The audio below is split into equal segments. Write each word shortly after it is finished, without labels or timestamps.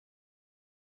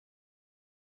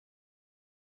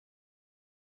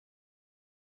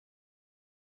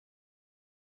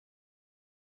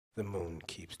The moon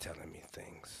keeps telling me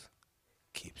things,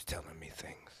 keeps telling me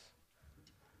things.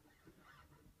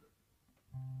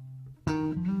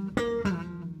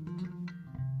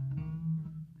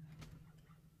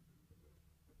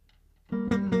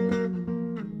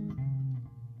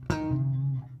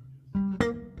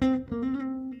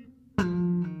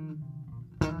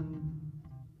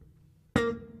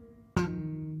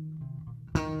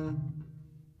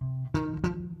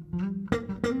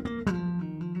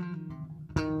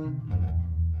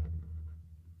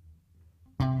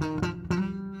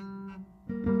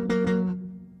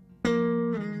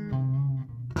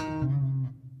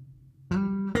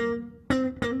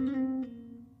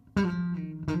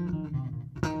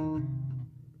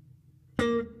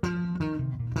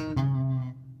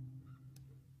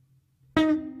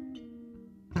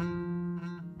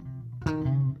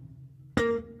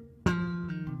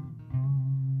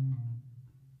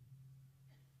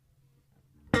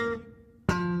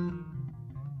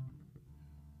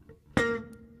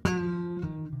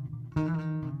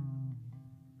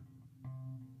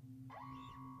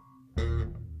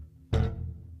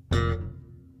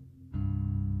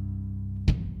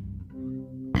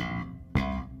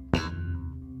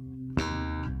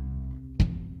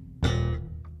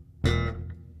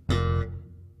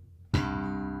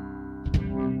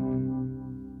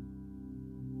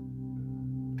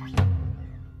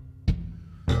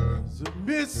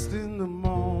 Mist in the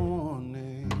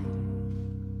morning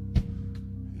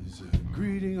is a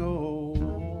greeting of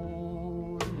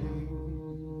morning.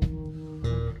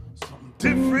 Something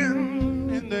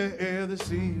different in the air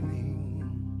this evening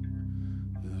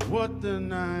is what the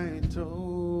night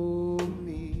told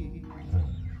me.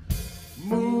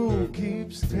 Moon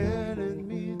keeps telling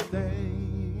me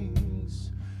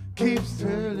things, keeps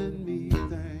telling me things.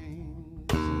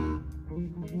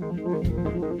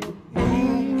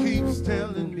 Moon keeps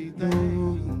telling me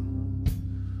things,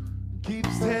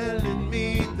 keeps telling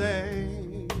me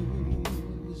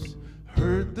things.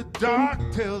 Heard the dark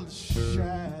tell the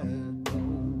shadow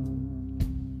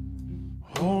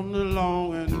on the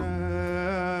long and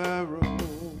narrow.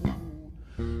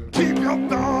 Keep your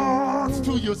thoughts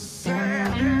to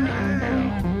yourself.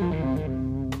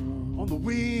 On the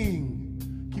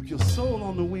wing, keep your soul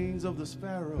on the wings of the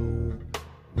sparrow.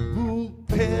 Moon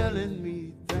telling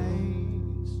me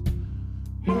things.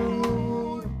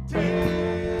 Moon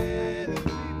telling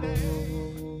me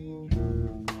things.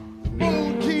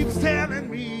 Moon keeps telling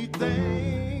me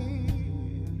things.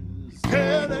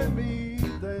 Telling me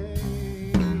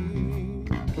things.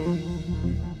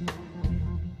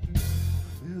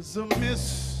 There's a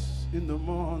mist in the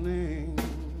morning.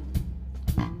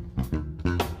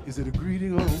 Is it a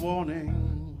greeting or a warning?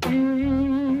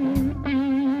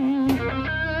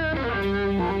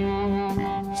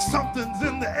 Something's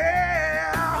in the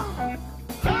air.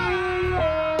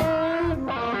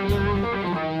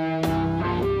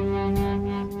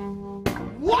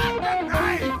 What the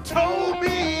night told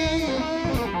me.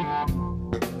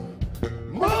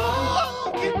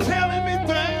 Moon keep telling me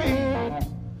things,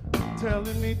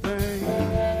 telling me things.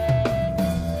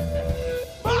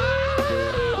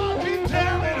 Moon keep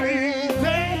telling me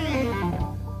things,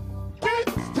 keep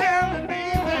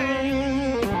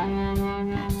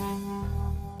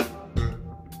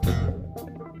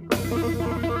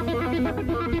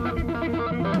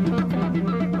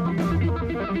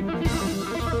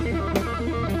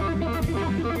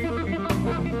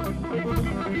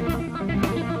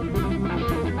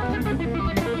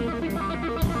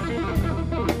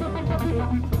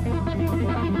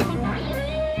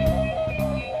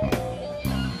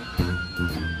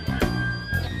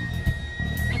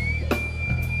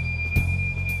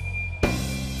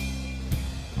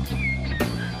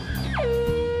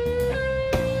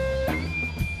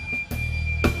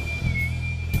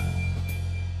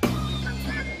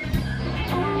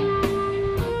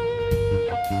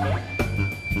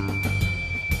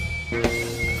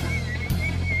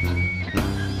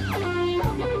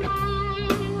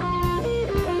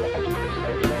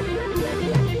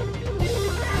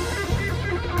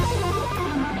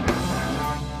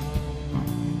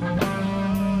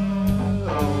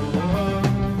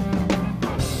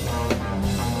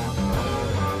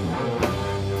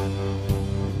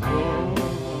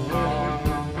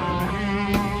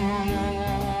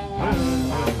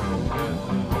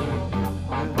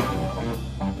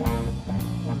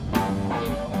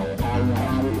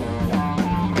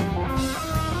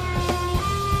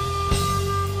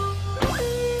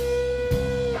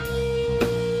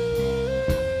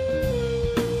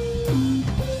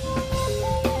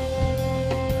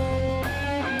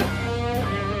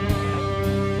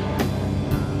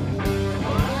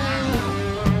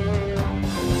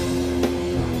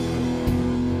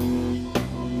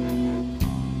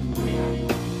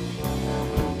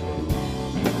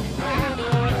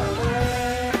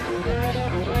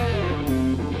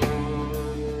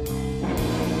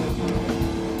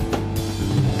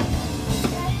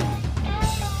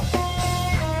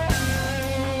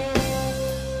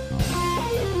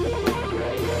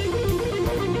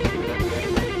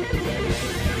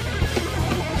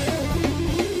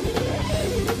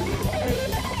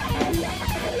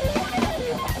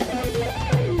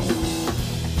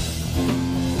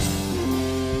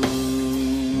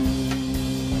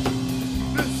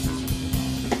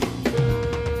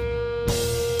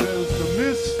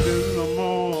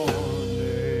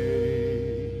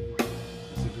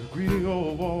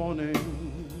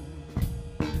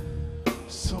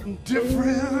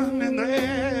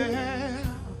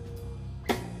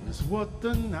what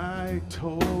the night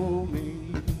told me.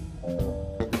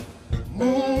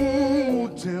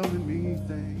 Moon telling me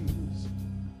things,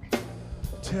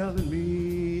 telling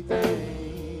me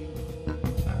things.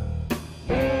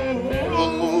 Moon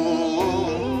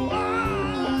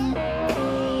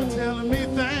telling me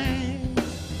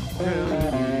things,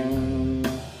 telling me.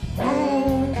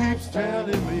 Moon keeps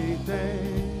telling me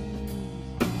things,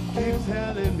 keeps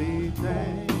telling me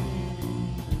things.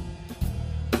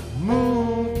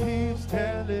 Moon keeps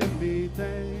telling me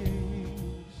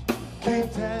things,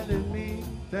 keeps telling me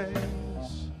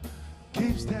things,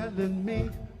 keeps telling me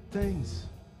things,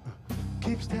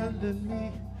 keeps telling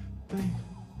me things,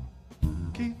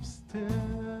 keeps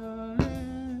telling me.